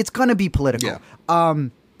movie. It's going to be political. Yeah.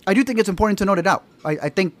 I do think it's important to note it out. I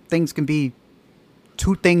think things can be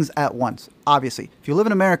two things at once. Obviously, if you live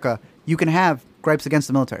in America, you can have gripes against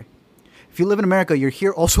the military. If you live in America, you're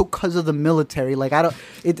here also because of the military. Like,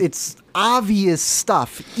 it's obvious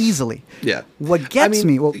stuff easily. Yeah. What gets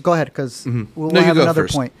me... Well, go ahead, because we'll have another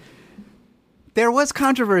point. There was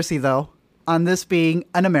controversy, though, on this being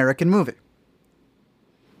an American movie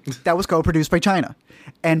that was co-produced by China.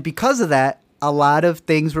 And because of that, a lot of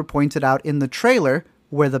things were pointed out in the trailer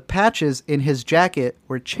where the patches in his jacket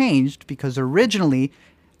were changed because originally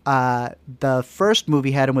the first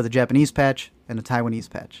movie had him with a Japanese patch and a Taiwanese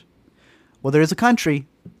patch. Well, there is a country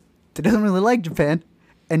that doesn't really like Japan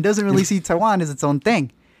and doesn't really see Taiwan as its own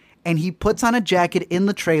thing. And he puts on a jacket in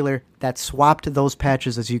the trailer that swapped those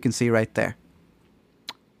patches, as you can see right there.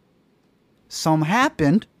 Some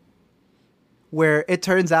happened where it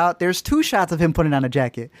turns out there's two shots of him putting on a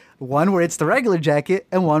jacket. One where it's the regular jacket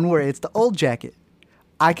and one where it's the old jacket.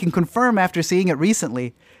 I can confirm after seeing it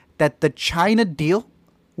recently that the China deal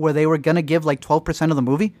where they were going to give like 12% of the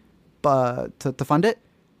movie to fund it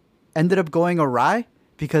ended up going awry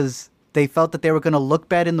because they felt that they were going to look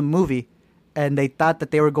bad in the movie and they thought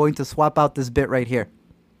that they were going to swap out this bit right here.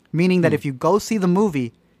 Meaning that if you go see the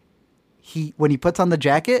movie, when he puts on the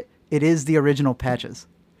jacket, it is the original patches.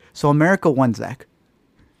 So America won, Zach.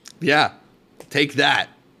 Yeah, take that.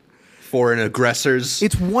 Foreign aggressors.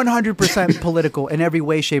 It's 100% political in every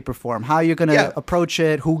way, shape, or form. How you're going to approach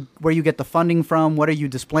it, where you get the funding from, what are you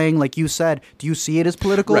displaying? Like you said, do you see it as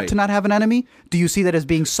political to not have an enemy? Do you see that as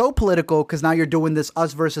being so political because now you're doing this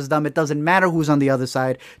us versus them? It doesn't matter who's on the other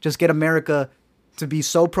side. Just get America to be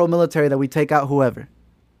so pro-military that we take out whoever.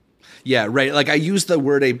 Yeah, right. Like I use the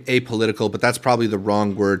word apolitical, but that's probably the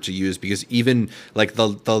wrong word to use because even like the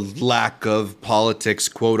lack of politics,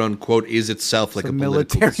 quote unquote, is itself like a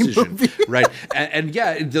political decision, right? And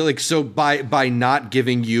yeah, like so by not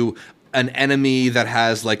giving you an enemy that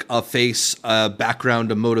has like a face, a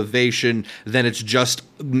background, a motivation, then it's just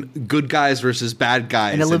good guys versus bad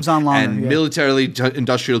guys. And it lives on longer. And militarily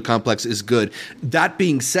industrial complex is good. That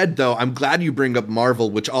being said, though, I'm glad you bring up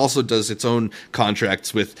Marvel, which also does its own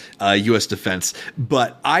contracts with U.S. defense.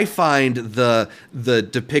 But I find the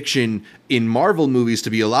depiction in Marvel movies to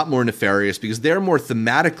be a lot more nefarious because they're more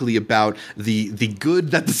thematically about the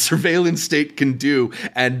good that the surveillance state can do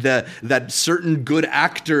and that certain good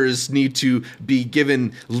actors need to be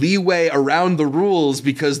given leeway around the rules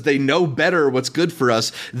because they know better what's good for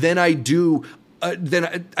us than I do.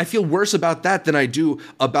 Then I feel worse about that than I do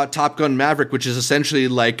about Top Gun Maverick, which is essentially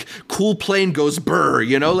like cool plane goes burr,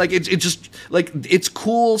 like it's just like it's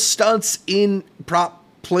cool stunts in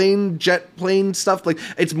jet plane stuff. Like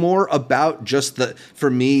it's more about just for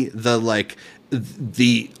me,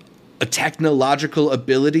 the technological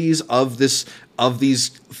abilities of these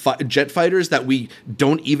jet fighters that we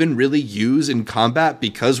don't even really use in combat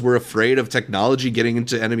because we're afraid of technology getting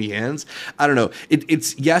into enemy hands. I don't know.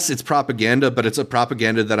 It's propaganda, but it's a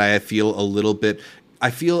propaganda that I feel a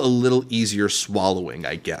little easier swallowing,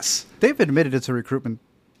 I guess. They've admitted it's a recruitment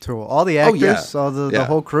tool. All the actors, the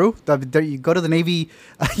whole crew. You go to the Navy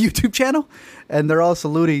YouTube channel, and they're all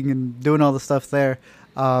saluting and doing all the stuff there.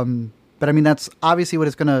 But I mean, that's obviously what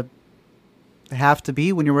it's going to have to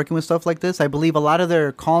be when you're working with stuff like this. I believe a lot of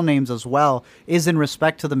their call names as well is in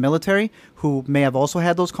respect to the military, who may have also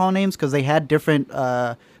had those call names because they had different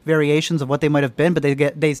variations of what they might have been, but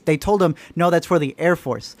they told them, no, that's for the Air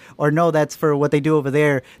Force, or no, that's for what they do over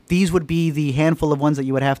there. These would be the handful of ones that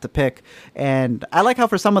you would have to pick. And I like how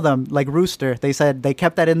for some of them, like Rooster, they said they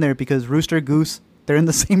kept that in there because Rooster, Goose, they're in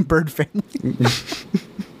the same bird family.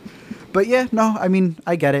 But yeah, no, I mean,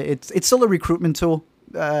 I get it. It's still a recruitment tool.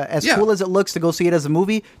 Cool as it looks to go see it as a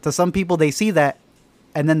movie, to some people, they see that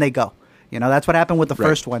and then they go. You know, that's what happened with the Right.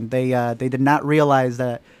 first one. They did not realize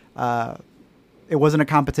that it wasn't a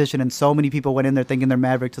competition, and so many people went in there thinking they're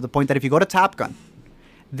Maverick, to the point that if you go to Top Gun,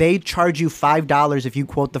 they charge you $5 if you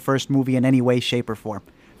quote the first movie in any way, shape, or form.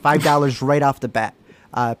 $5 right off the bat,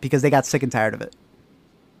 because they got sick and tired of it.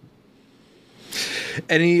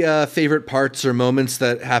 Any favorite parts or moments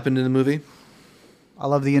that happened in the movie? I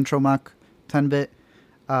love the intro Mach 10-bit.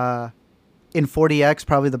 In 40X,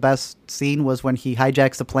 probably the best scene was when he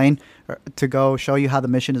hijacks the plane to go show you how the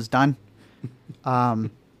mission is done.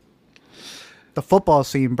 The football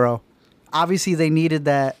scene, bro. Obviously, they needed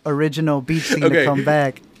that original beach scene to come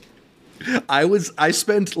back. I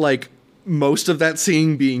spent like most of that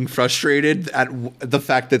scene being frustrated at the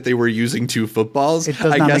fact that they were using two footballs. It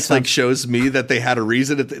does I not make guess like sense. shows me that they had a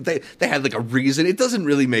reason. They had like a reason. It doesn't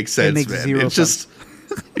really make sense, makes man. zero It's just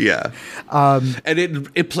yeah. And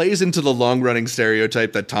it plays into the long running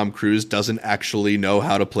stereotype that Tom Cruise doesn't actually know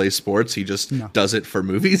how to play sports. He just does it for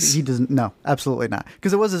movies. He doesn't. No, absolutely not.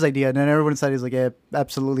 Because it was his idea, and then everyone said he's like, "Yeah,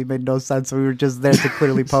 absolutely made no sense." We were just there to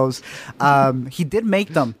clearly pose. He did make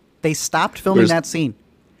them. They stopped filming that scene,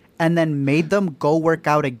 and then made them go work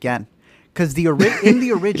out again. Because in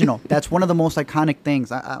the original, that's one of the most iconic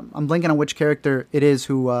things. I'm blanking on which character it is.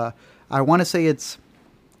 Who I want to say it's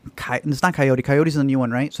not Coyote. Coyote's the new one,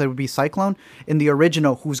 right? So it would be Cyclone. In the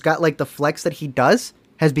original, who's got like the flex that he does,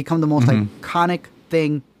 has become the most iconic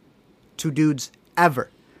thing to dudes ever.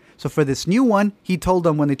 So for this new one, he told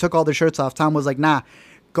them when they took all their shirts off, Tom was like, nah,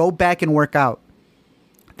 go back and work out.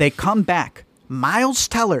 They come back. Miles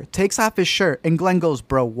Teller takes off his shirt, and Glenn goes,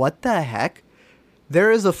 bro, what the heck? There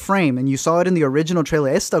is a frame, and you saw it in the original trailer.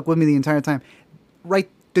 It stuck with me the entire time. Right,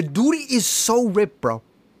 the dude is so ripped, bro.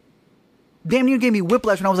 Damn near gave me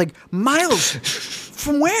whiplash when I was like, Miles,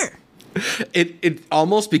 from where? It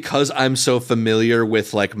almost, because I'm so familiar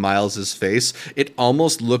with like Miles's face, it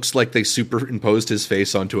almost looks like they superimposed his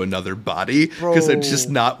face onto another body, because it's just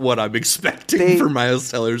not what I'm expecting for Miles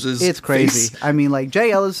Teller's face. It's crazy. I mean, like,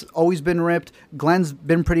 Jay Ellis always been ripped. Glenn's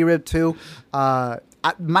been pretty ripped too.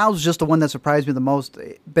 Miles is just the one that surprised me the most.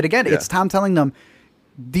 But again, it's Tom telling them,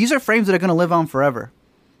 these are frames that are going to live on forever.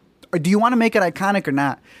 Or do you want to make it iconic or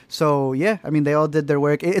not? So, yeah, I mean, they all did their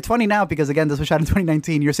work. It's funny now because, again, this was shot in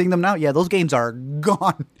 2019. You're seeing them now? Yeah, those games are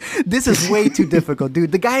gone. This is way too difficult,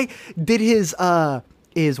 dude. The guy did his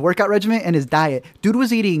workout regimen and his diet. Dude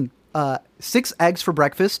was eating 6 eggs for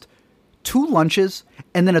breakfast, 2 lunches,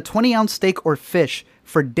 and then a 20-ounce steak or fish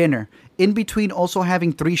for dinner. In between, also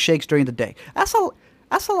having 3 shakes during the day.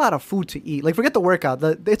 That's a lot of food to eat. Like, forget the workout.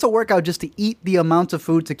 It's a workout just to eat the amount of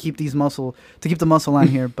food to keep the muscle on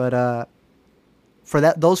here. But for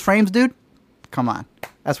those frames, dude, come on,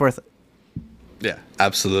 that's worth it. Yeah,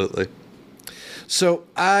 absolutely. So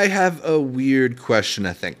I have a weird question,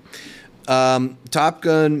 I think. Top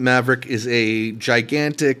Gun Maverick is a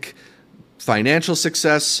gigantic financial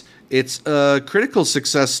success. It's a critical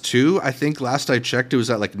success, too. I think last I checked, it was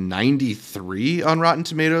at like 93 on Rotten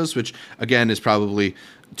Tomatoes, which, again, is probably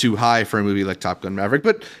too high for a movie like Top Gun Maverick.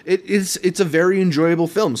 But it's a very enjoyable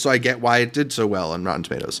film, so I get why it did so well on Rotten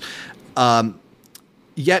Tomatoes.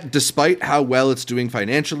 Yet, despite how well it's doing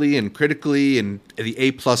financially and critically and the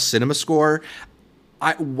A+ cinema score,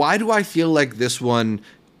 why do I feel like this one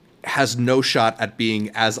has no shot at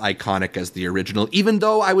being as iconic as the original, even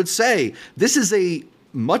though I would say this is a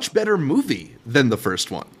much better movie than the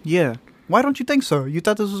first one? Yeah. Why don't you think so? You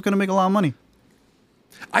thought this was going to make a lot of money.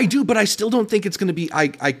 I do, but I still don't think it's going to be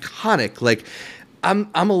iconic. Like, I'm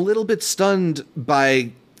a little bit stunned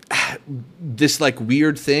by this like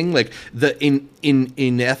weird thing, like the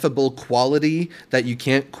ineffable quality that you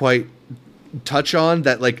can't quite touch on,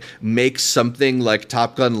 that like makes something like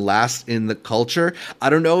Top Gun last in the culture. I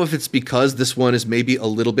don't know if it's because this one is maybe a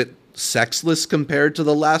little bit sexless compared to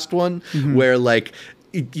the last one, where like,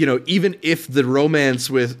 you know, even if the romance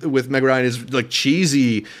with Meg Ryan is like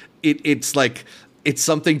cheesy, it's like it's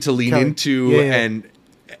something to lean into. And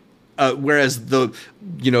whereas the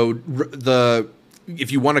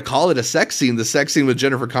if you want to call it a sex scene, the sex scene with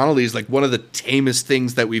Jennifer Connelly is like one of the tamest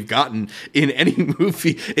things that we've gotten in any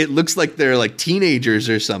movie. It looks like they're like teenagers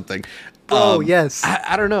or something. Oh, yes.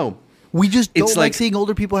 I don't know. We just don't like seeing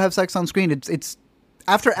older people have sex on screen. It's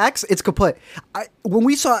after X, it's kaput. When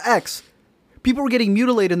we saw X, people were getting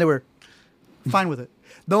mutilated and they were fine with it.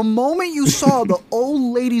 The moment you saw the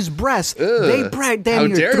old lady's breasts, they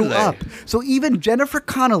damn near threw up. So even Jennifer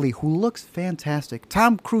Connelly, who looks fantastic,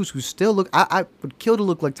 Tom Cruise, who still I would kill to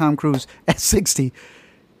look like Tom Cruise at 60.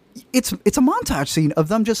 It's a montage scene of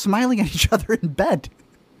them just smiling at each other in bed.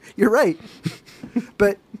 You're right.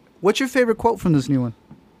 But what's your favorite quote from this new one?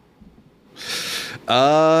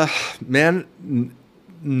 Man,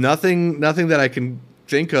 Nothing that I can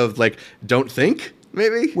think of. Like, don't think,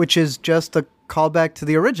 maybe? Which is just a callback to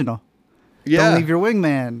the original. Yeah. Don't leave your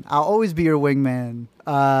wingman. I'll always be your wingman.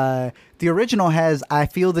 The original has, I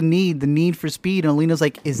feel the need for speed. And Alina's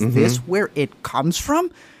like, is this where it comes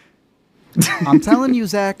from? I'm telling you,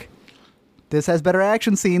 Zach, this has better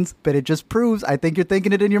action scenes, but it just proves, I think you're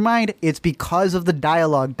thinking it in your mind, it's because of the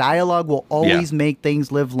dialogue. Dialogue will always make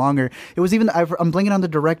things live longer. It was even, I'm blanking on the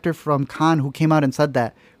director from Cannes who came out and said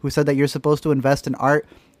that, you're supposed to invest in art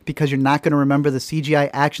because you're not going to remember the CGI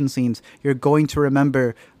action scenes. You're going to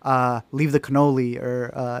remember Leave the Cannoli,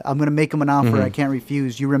 or I'm going to make him an offer I can't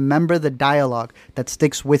refuse. You remember the dialogue that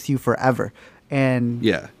sticks with you forever. And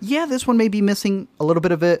yeah, this one may be missing a little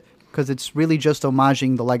bit of it, because it's really just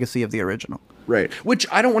homaging the legacy of the original. Right. Which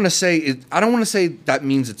I don't want to say. I don't want to say that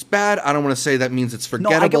means it's bad. I don't want to say that means it's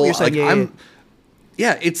forgettable. No, I get what you're saying.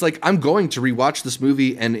 It's like I'm going to rewatch this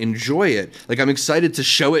movie and enjoy it. Like, I'm excited to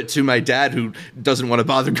show it to my dad, who doesn't want to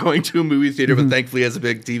bother going to a movie theater, but thankfully has a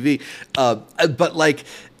big TV. But like,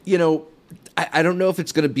 I don't know if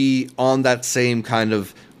it's going to be on that same kind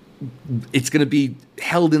of. It's going to be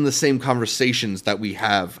held in the same conversations that we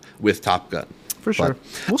have with Top Gun. For sure.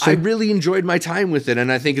 We'll see. I really enjoyed my time with it,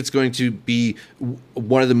 and I think it's going to be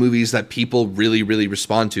one of the movies that people really, really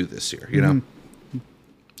respond to this year, you know?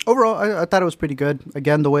 Overall, I thought it was pretty good.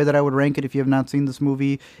 Again, the way that I would rank it if you have not seen this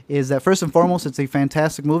movie is that, first and foremost, it's a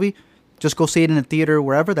fantastic movie. Just go see it in a theater,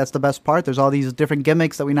 wherever. That's the best part. There's all these different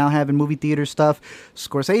gimmicks that we now have in movie theater stuff.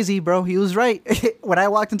 Scorsese, bro, he was right. When I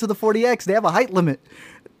walked into the 40X, they have a height limit.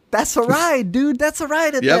 That's a ride, dude. That's a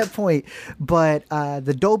ride at that point. But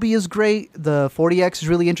the Dolby is great. The 40X is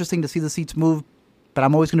really interesting to see the seats move. But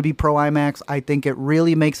I'm always going to be pro IMAX. I think it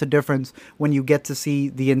really makes a difference when you get to see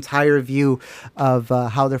the entire view of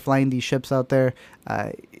how they're flying these ships out there.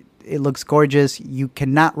 It looks gorgeous. You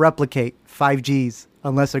cannot replicate 5Gs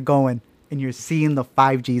unless they're going and you're seeing the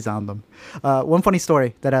 5Gs on them. One funny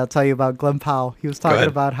story that I'll tell you about Glenn Powell. He was talking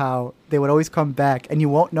about how they would always come back, and you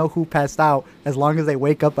won't know who passed out as long as they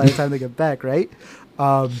wake up by the time they get back, right?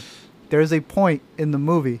 There's a point in the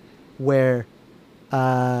movie where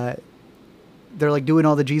they're like doing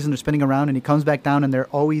all the G's and they're spinning around, and he comes back down, and they're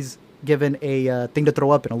always given a thing to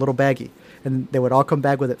throw up in, a little baggie. And they would all come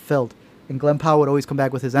back with it filled. And Glenn Powell would always come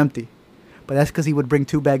back with his empty. But that's because he would bring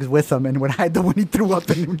 2 bags with him and would hide the one he threw up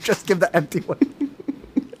and would just give the empty one.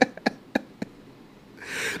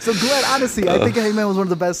 So, Glenn, honestly, I think Hangman was one of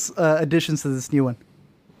the best additions to this new one.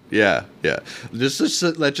 Yeah. Let's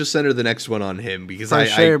just center the next one on him, because I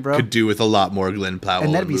could do with a lot more Glenn Powell.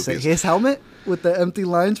 And that'd be sick. His helmet with the empty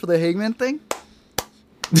lines for the Hangman thing.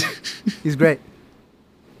 He's great.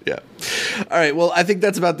 Yeah. All right. Well, I think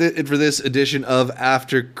that's about it for this edition of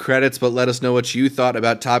After Credits, but let us know what you thought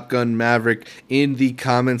about Top Gun Maverick in the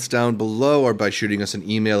comments down below, or by shooting us an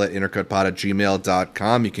email at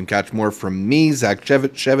intercutpod@gmail.com. You can catch more from me, Zach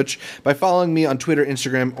Shevich, by following me on Twitter,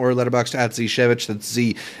 Instagram, or Letterboxd at ZShevich. That's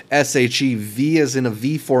ZSHE, V as in a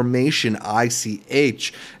V formation,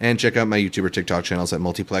 ICH. And check out my YouTube or TikTok channels at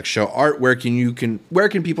Multiplex Show Art. Where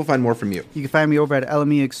can people find more from you? You can find me over at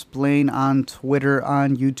LME Explain on Twitter,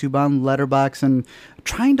 on YouTube, on Letterboxd, and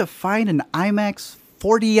trying to find an IMAX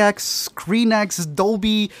 40X, ScreenX,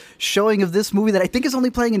 Dolby showing of this movie that I think is only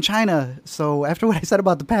playing in China. So after what I said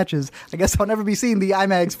about the patches, I guess I'll never be seeing the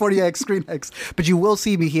IMAX 40X, ScreenX. But you will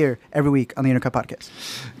see me here every week on the Intercut Podcast.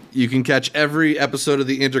 You can catch every episode of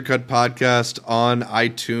the Intercut Podcast on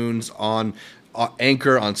iTunes, on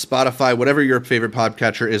Anchor, on Spotify, whatever your favorite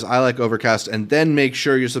podcatcher is. I like Overcast. And then make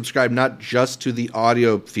sure you're subscribed not just to the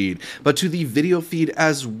audio feed, but to the video feed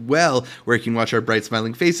as well, where you can watch our bright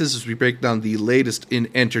smiling faces as we break down the latest in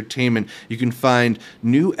entertainment. You can find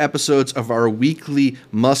new episodes of our weekly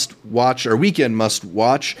must-watch, or weekend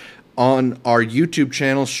must-watch, on our YouTube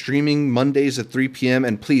channel, streaming Mondays at 3 p.m.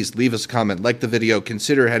 And please leave us a comment, like the video,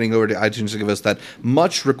 consider heading over to iTunes to give us that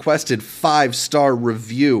much requested 5-star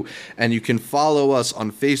review. And you can follow us on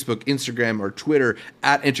Facebook, Instagram, or Twitter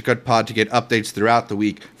at IntercutPod to get updates throughout the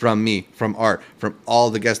week from me, from Art, from all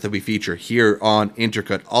the guests that we feature here on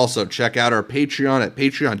Intercut. Also, check out our Patreon at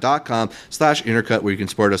patreon.com/Intercut, where you can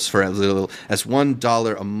support us for as little as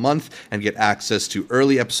 $1 a month and get access to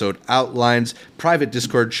early episode outlines, private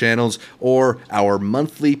Discord channels, or our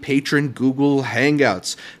monthly patron Google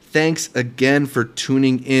Hangouts. Thanks again for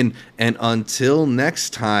tuning in, and until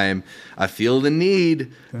next time, I feel the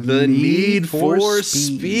need for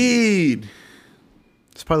speed.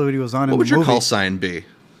 That's probably what he was on in the movie. What would your call sign be?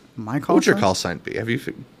 My call sign? What would your call sign be? Have you...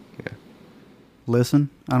 Yeah. Listen?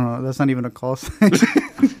 I don't know. That's not even a call sign.